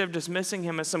Bartimaeus and instead of dismissing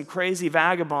him as some crazy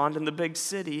vagabond in the big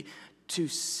city, to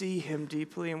see him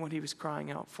deeply in what he was crying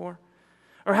out for?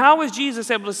 Or how was Jesus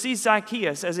able to see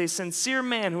Zacchaeus as a sincere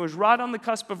man who was right on the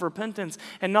cusp of repentance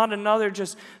and not another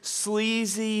just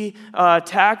sleazy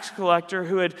tax collector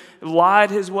who had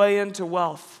lied his way into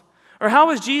wealth? Or how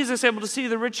was Jesus able to see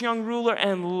the rich young ruler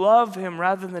and love him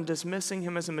rather than dismissing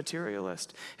him as a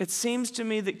materialist? It seems to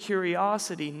me that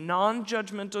curiosity,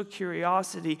 non-judgmental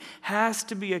curiosity, has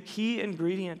to be a key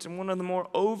ingredient and one of the more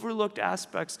overlooked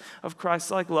aspects of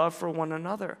Christ-like love for one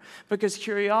another. Because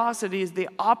curiosity is the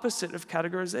opposite of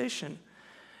categorization.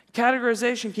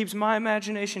 Categorization keeps my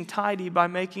imagination tidy by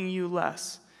making you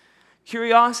less.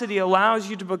 Curiosity allows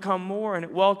you to become more, and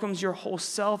it welcomes your whole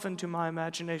self into my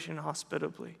imagination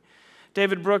hospitably.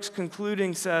 David Brooks,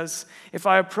 concluding, says, "If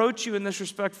I approach you in this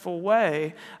respectful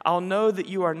way, I'll know that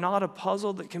you are not a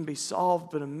puzzle that can be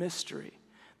solved, but a mystery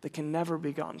that can never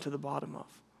be gotten to the bottom of."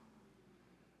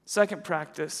 Second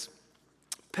practice,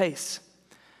 pace.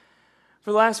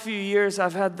 For the last few years,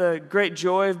 I've had the great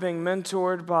joy of being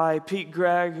mentored by Pete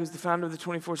Greig, who's the founder of the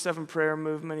 24/7 prayer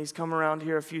movement. He's come around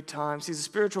here a few times. He's a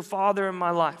spiritual father in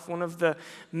my life, one of the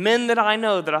men that I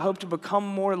know that I hope to become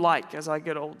more like as I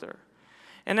get older.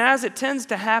 And as it tends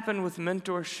to happen with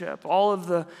mentorship, all of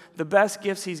the best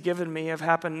gifts he's given me have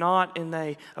happened not in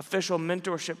an official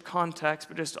mentorship context,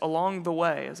 but just along the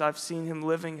way as I've seen him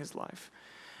living his life.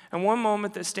 And one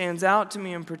moment that stands out to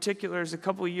me in particular is a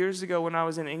couple of years ago when I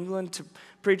was in England to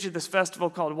preach at this festival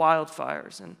called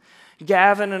Wildfires. And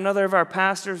Gavin, another of our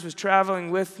pastors, was traveling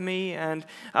with me, and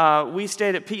we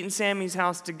stayed at Pete and Sammy's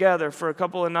house together for a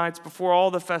couple of nights before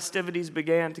all the festivities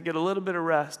began to get a little bit of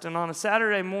rest. And on a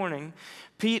Saturday morning,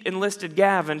 Pete enlisted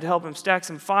Gavin to help him stack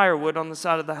some firewood on the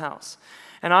side of the house.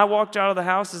 And I walked out of the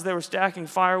house as they were stacking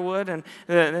firewood,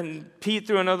 and Pete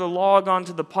threw another log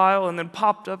onto the pile and then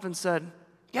popped up and said,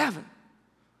 "Gavin,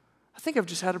 I think I've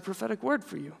just had a prophetic word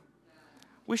for you.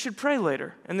 We should pray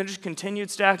later." And then just continued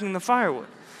stacking the firewood.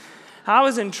 I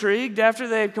was intrigued. After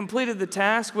they had completed the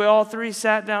task, we all three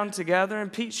sat down together,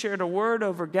 and Pete shared a word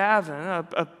over Gavin,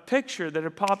 a picture that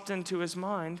had popped into his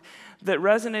mind that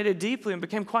resonated deeply and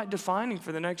became quite defining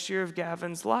for the next year of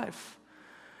Gavin's life.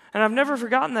 And I've never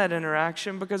forgotten that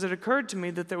interaction because it occurred to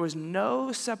me that there was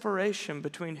no separation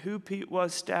between who Pete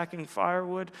was stacking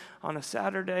firewood on a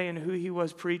Saturday and who he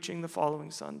was preaching the following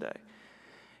Sunday.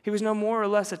 He was no more or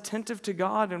less attentive to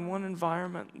God in one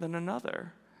environment than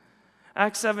another.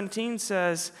 Acts 17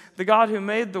 says, "The God who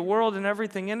made the world and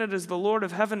everything in it is the Lord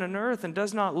of heaven and earth and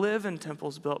does not live in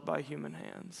temples built by human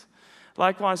hands."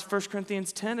 Likewise, 1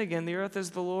 Corinthians 10 again, "The earth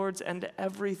is the Lord's and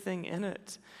everything in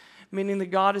it." Meaning that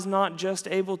God is not just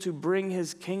able to bring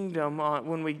his kingdom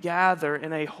when we gather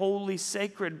in a holy,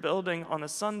 sacred building on a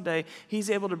Sunday. He's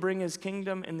able to bring his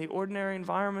kingdom in the ordinary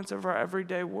environments of our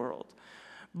everyday world.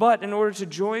 But in order to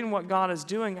join what God is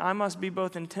doing, I must be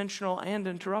both intentional and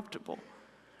interruptible.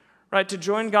 Right? To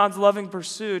join God's loving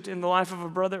pursuit in the life of a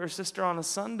brother or sister on a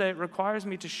Sunday, it requires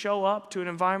me to show up to an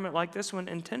environment like this one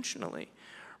intentionally,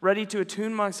 ready to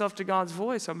attune myself to God's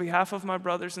voice on behalf of my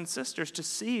brothers and sisters, to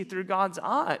see through God's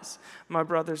eyes my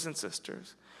brothers and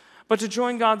sisters. But to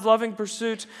join God's loving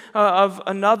pursuit of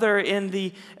another in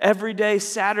the everyday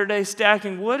Saturday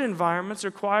stacking wood environments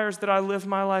requires that I live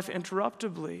my life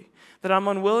interruptibly, that I'm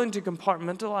unwilling to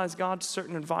compartmentalize God to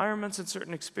certain environments and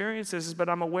certain experiences, but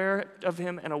I'm aware of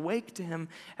him and awake to him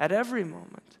at every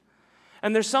moment.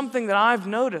 And there's something that I've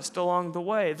noticed along the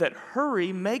way, that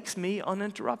hurry makes me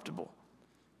uninterruptible.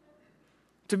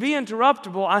 To be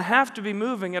interruptible, I have to be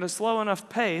moving at a slow enough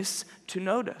pace to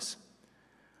notice.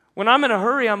 When I'm in a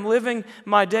hurry, I'm living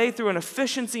my day through an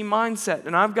efficiency mindset,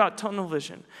 and I've got tunnel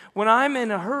vision. When I'm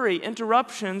in a hurry,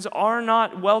 interruptions are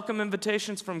not welcome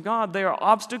invitations from God. They are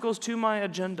obstacles to my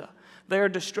agenda. They are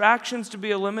distractions to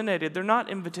be eliminated. They're not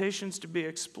invitations to be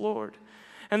explored.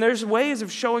 And there's ways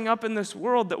of showing up in this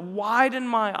world that widen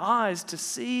my eyes to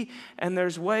see, and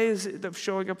there's ways of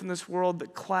showing up in this world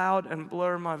that cloud and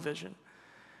blur my vision.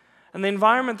 And the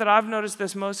environment that I've noticed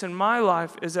this most in my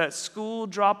life is at school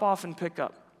drop-off and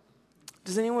pickup.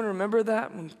 Does anyone remember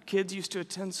that when kids used to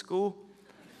attend school?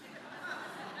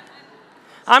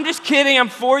 I'm just kidding. I'm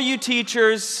for you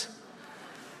teachers.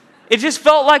 It just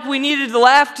felt like we needed to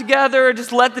laugh together,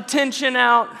 just let the tension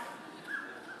out.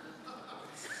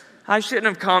 I shouldn't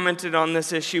have commented on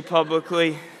this issue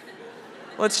publicly.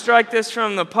 Let's strike this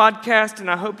from the podcast, and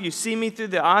I hope you see me through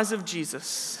the eyes of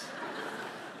Jesus.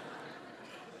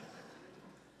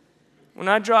 When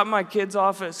I drop my kids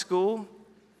off at school,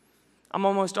 I'm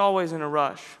almost always in a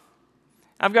rush.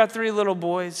 I've got 3 little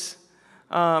boys,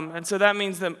 and so that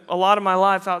means that a lot of my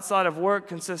life outside of work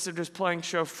consists of just playing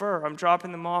chauffeur. I'm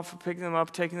dropping them off, picking them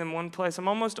up, taking them one place. I'm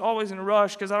almost always in a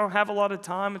rush because I don't have a lot of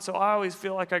time, and so I always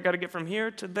feel like I got to get from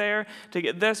here to there to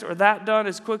get this or that done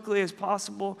as quickly as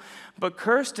possible. But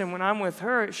Kirsten, when I'm with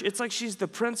her, it's like she's the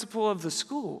principal of the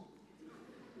school.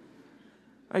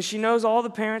 Like she knows all the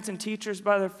parents and teachers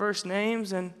by their first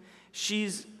names, and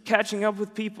she's catching up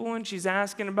with people, and she's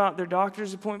asking about their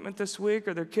doctor's appointment this week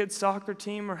or their kid's soccer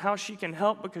team or how she can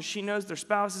help because she knows their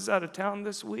spouse is out of town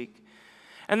this week.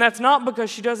 And that's not because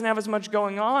she doesn't have as much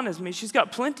going on as me. She's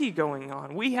got plenty going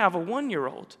on. We have a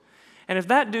 1-year-old. And if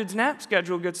that dude's nap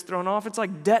schedule gets thrown off, it's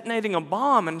like detonating a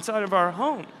bomb inside of our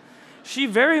home. She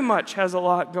very much has a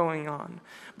lot going on.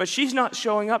 But she's not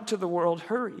showing up to the world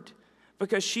hurried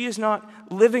because she is not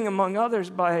living among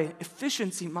others by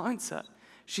efficiency mindset.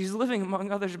 She's living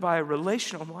among others by a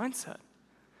relational mindset.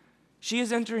 She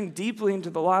is entering deeply into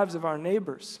the lives of our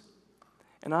neighbors,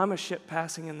 and I'm a ship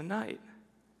passing in the night.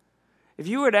 If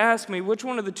you were to ask me which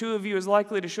one of the 2 of you is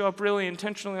likely to show up really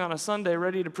intentionally on a Sunday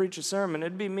ready to preach a sermon,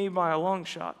 it'd be me by a long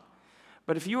shot.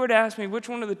 But if you were to ask me which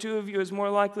one of the 2 of you is more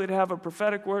likely to have a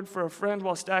prophetic word for a friend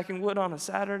while stacking wood on a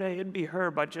Saturday, it'd be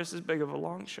her by just as big of a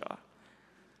long shot.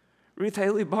 Ruth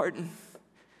Haley Barton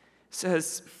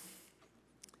says,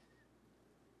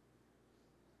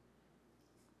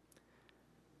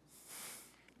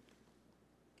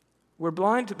 we're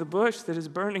blind to the bush that is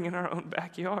burning in our own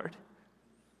backyard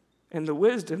and the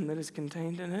wisdom that is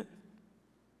contained in it.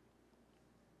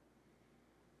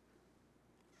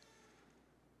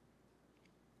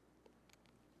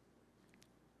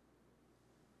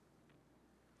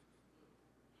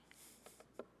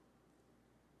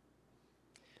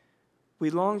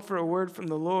 We long for a word from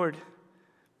the Lord,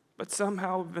 but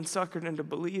somehow we've been suckered into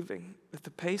believing that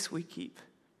the pace we keep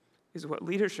is what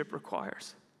leadership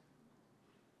requires.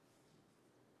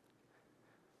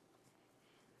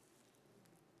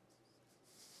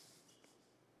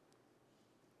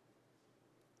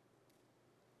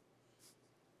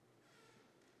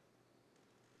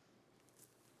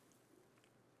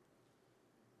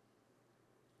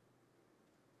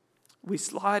 We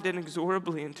slide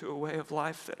inexorably into a way of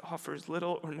life that offers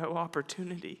little or no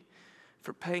opportunity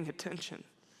for paying attention,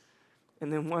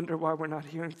 and then wonder why we're not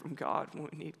hearing from God when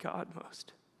we need God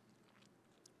most.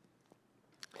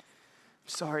 I'm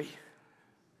sorry.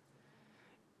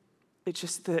 It's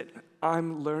just that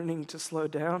I'm learning to slow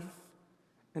down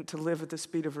and to live at the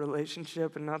speed of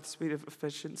relationship and not the speed of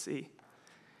efficiency.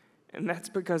 And that's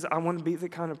because I want to be the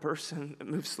kind of person that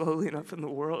moves slowly enough in the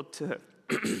world to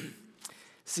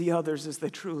see others as they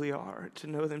truly are, to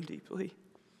know them deeply.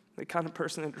 The kind of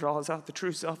person that draws out the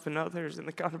true self in others, and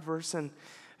the kind of person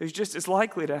who's just as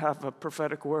likely to have a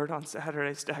prophetic word on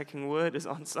Saturday stacking wood as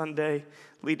on Sunday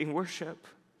leading worship.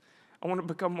 I want to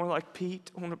become more like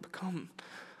Pete. I want to become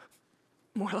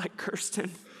more like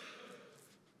Kirsten.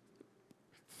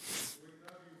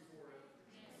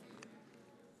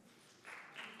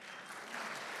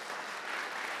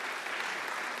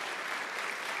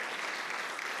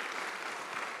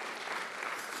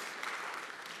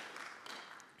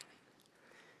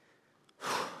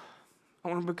 I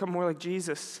want to become more like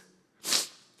Jesus.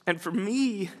 And for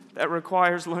me, that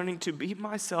requires learning to be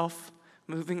myself,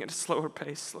 moving at a slower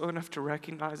pace, slow enough to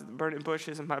recognize the burning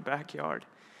bushes in my backyard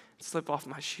and slip off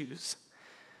my shoes.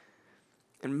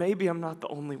 And maybe I'm not the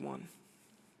only one.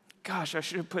 Gosh, I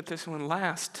should have put this one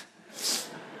last.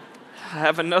 I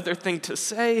have another thing to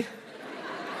say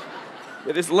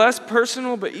that is less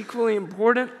personal but equally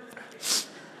important.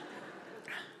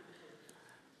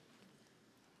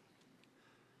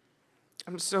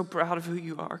 I'm so proud of who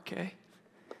you are, Kay.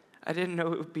 I didn't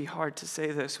know it would be hard to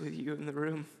say this with you in the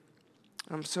room.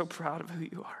 I'm so proud of who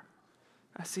you are.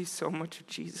 I see so much of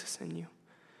Jesus in you.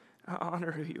 I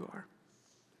honor who you are.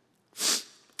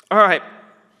 All right.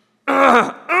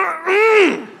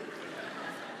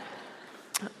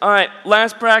 All right,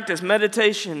 last practice,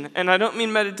 meditation. And I don't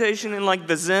mean meditation in like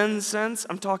the Zen sense.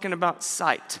 I'm talking about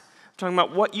sight. I'm talking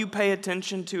about what you pay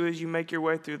attention to as you make your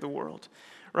way through the world.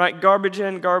 Right? Garbage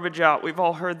in, garbage out. We've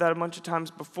all heard that a bunch of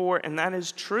times before, and that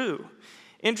is true.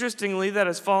 Interestingly, that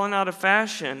has fallen out of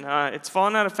fashion. It's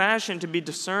fallen out of fashion to be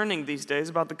discerning these days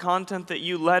about the content that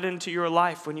you let into your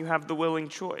life when you have the willing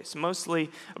choice, mostly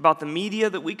about the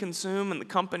media that we consume and the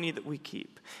company that we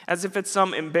keep, as if it's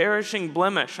some embarrassing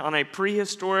blemish on a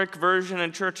prehistoric version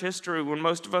in church history when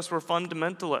most of us were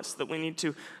fundamentalists that we need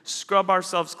to scrub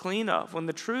ourselves clean of, when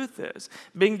the truth is,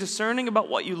 being discerning about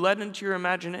what you let into your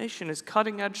imagination is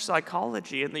cutting-edge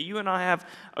psychology, and that you and I have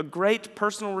a great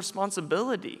personal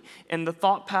responsibility in the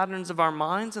thought patterns of our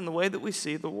minds and the way that we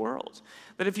see the world.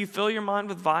 That if you fill your mind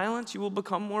with violence, you will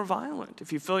become more violent.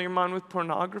 If you fill your mind with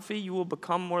pornography, you will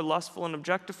become more lustful and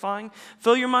objectifying.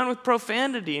 Fill your mind with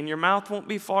profanity, and your mouth won't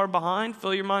be far behind.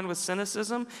 Fill your mind with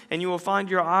cynicism, and you will find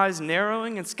your eyes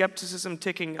narrowing and skepticism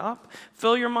ticking up.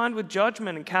 Fill your mind with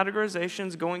judgment, and categorization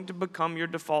is going to become your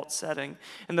default setting.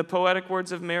 In the poetic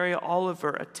words of Mary Oliver,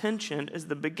 attention is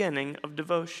the beginning of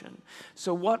devotion.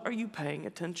 So what are you paying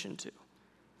attention to?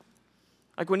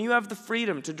 Like when you have the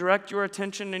freedom to direct your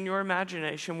attention and your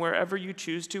imagination wherever you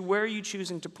choose to, where are you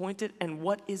choosing to point it, and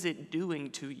what is it doing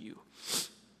to you?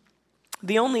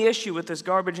 The only issue with this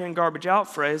garbage in, garbage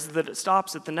out phrase is that it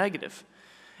stops at the negative.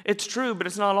 It's true, but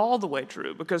it's not all the way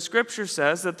true, because Scripture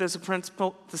says that the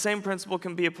same principle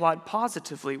can be applied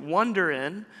positively. Wonder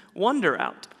in, wonder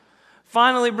out.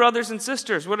 Finally, brothers and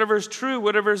sisters, whatever is true,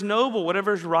 whatever is noble,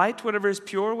 whatever is right, whatever is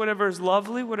pure, whatever is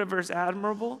lovely, whatever is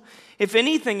admirable, if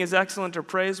anything is excellent or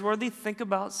praiseworthy, think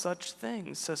about such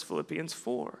things, says Philippians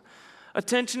 4.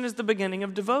 Attention is the beginning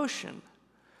of devotion.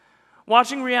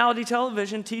 Watching reality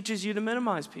television teaches you to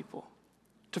minimize people,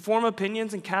 to form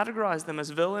opinions and categorize them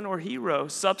as villain or hero,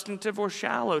 substantive or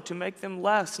shallow, to make them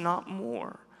less, not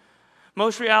more.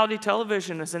 Most reality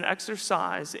television is an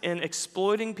exercise in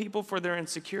exploiting people for their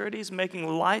insecurities, making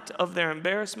light of their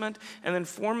embarrassment, and then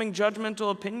forming judgmental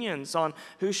opinions on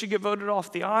who should get voted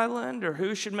off the island, or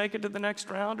who should make it to the next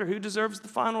round, or who deserves the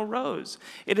final rose.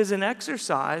 It is an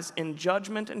exercise in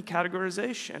judgment and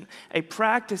categorization, a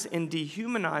practice in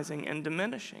dehumanizing and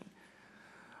diminishing.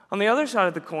 On the other side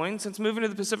of the coin, since moving to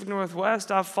the Pacific Northwest,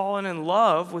 I've fallen in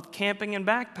love with camping and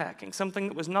backpacking, something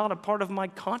that was not a part of my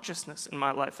consciousness in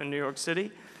my life in New York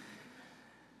City.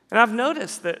 And I've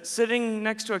noticed that sitting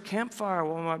next to a campfire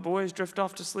while my boys drift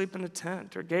off to sleep in a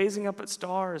tent, or gazing up at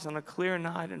stars on a clear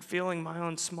night and feeling my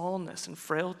own smallness and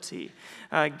frailty,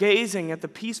 gazing at the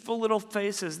peaceful little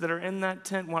faces that are in that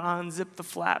tent when I unzip the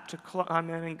flap to climb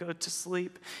in and go to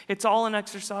sleep, it's all an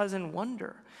exercise in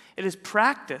wonder. It is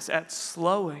practice at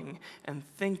slowing and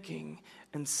thinking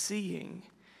and seeing.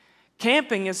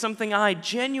 Camping is something I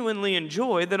genuinely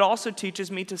enjoy that also teaches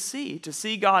me to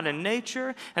see God in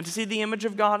nature and to see the image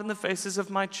of God in the faces of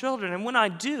my children. And when I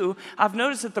do, I've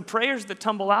noticed that the prayers that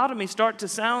tumble out of me start to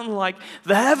sound like,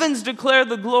 the heavens declare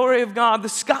the glory of God, the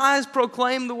skies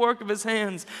proclaim the work of his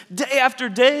hands. Day after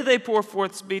day they pour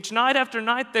forth speech, night after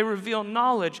night they reveal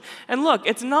knowledge. And look,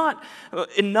 it's not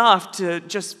enough to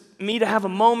just me to have a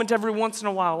moment every once in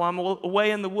a while I'm away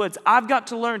in the woods. I've got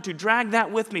to learn to drag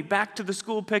that with me back to the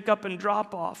school pickup and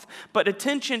drop off. But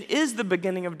attention is the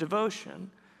beginning of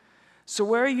devotion. So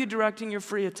where are you directing your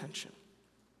free attention?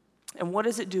 And what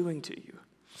is it doing to you?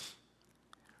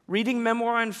 Reading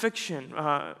memoir and fiction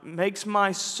makes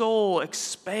my soul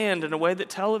expand in a way that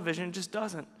television just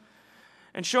doesn't.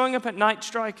 And showing up at Night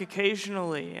Strike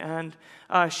occasionally and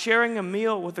sharing a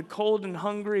meal with a cold and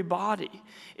hungry body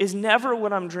is never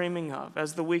what I'm dreaming of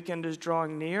as the weekend is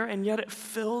drawing near, and yet it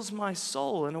fills my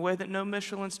soul in a way that no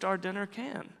Michelin star dinner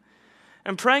can.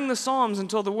 And praying the Psalms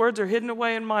until the words are hidden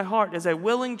away in my heart is a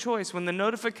willing choice when the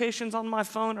notifications on my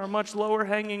phone are much lower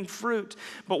hanging fruit,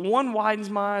 but one widens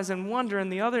my eyes in wonder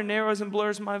and the other narrows and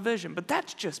blurs my vision. But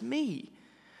that's just me.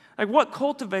 Like, what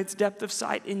cultivates depth of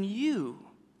sight in you?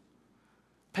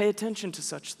 Pay attention to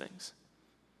such things.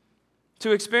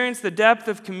 To experience the depth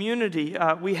of community,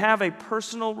 we have a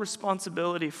personal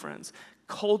responsibility, friends.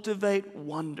 Cultivate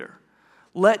wonder.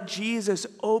 Let Jesus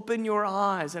open your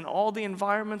eyes in all the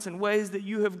environments and ways that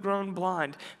you have grown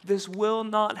blind. This will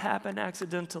not happen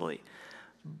accidentally.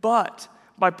 But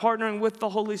by partnering with the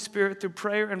Holy Spirit through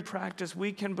prayer and practice,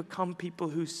 we can become people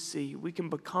who see. We can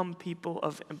become people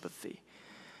of empathy.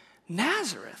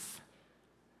 Nazareth.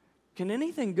 Can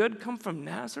anything good come from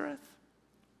Nazareth?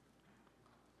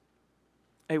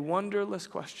 A wonderless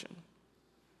question.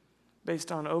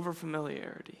 based on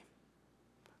overfamiliarity.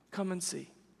 Come and see.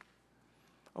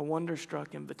 A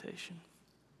wonderstruck invitation.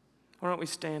 Why don't we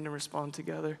stand and respond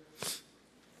together?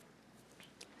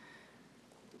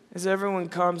 As everyone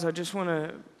comes, I just want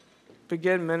to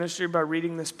begin ministry by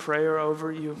reading this prayer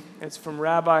over you. It's from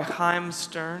Rabbi Chaim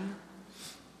Stern.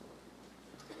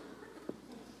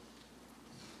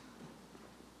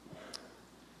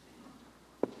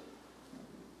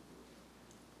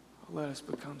 Let us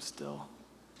become still.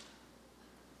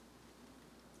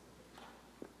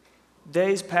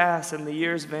 Days pass and the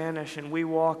years vanish, and we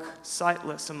walk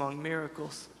sightless among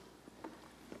miracles.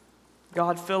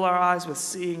 God, fill our eyes with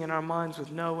seeing and our minds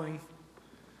with knowing.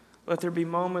 Let there be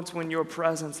moments when your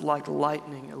presence, like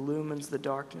lightning, illumines the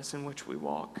darkness in which we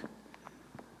walk.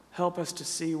 Help us to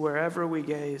see wherever we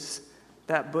gaze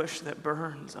that bush that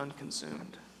burns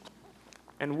unconsumed.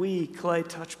 And we, clay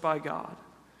touched by God,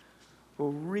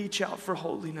 will reach out for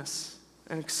holiness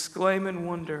and exclaim in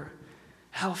wonder,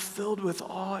 how filled with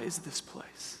awe is this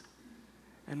place?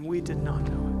 And we did not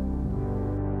know it.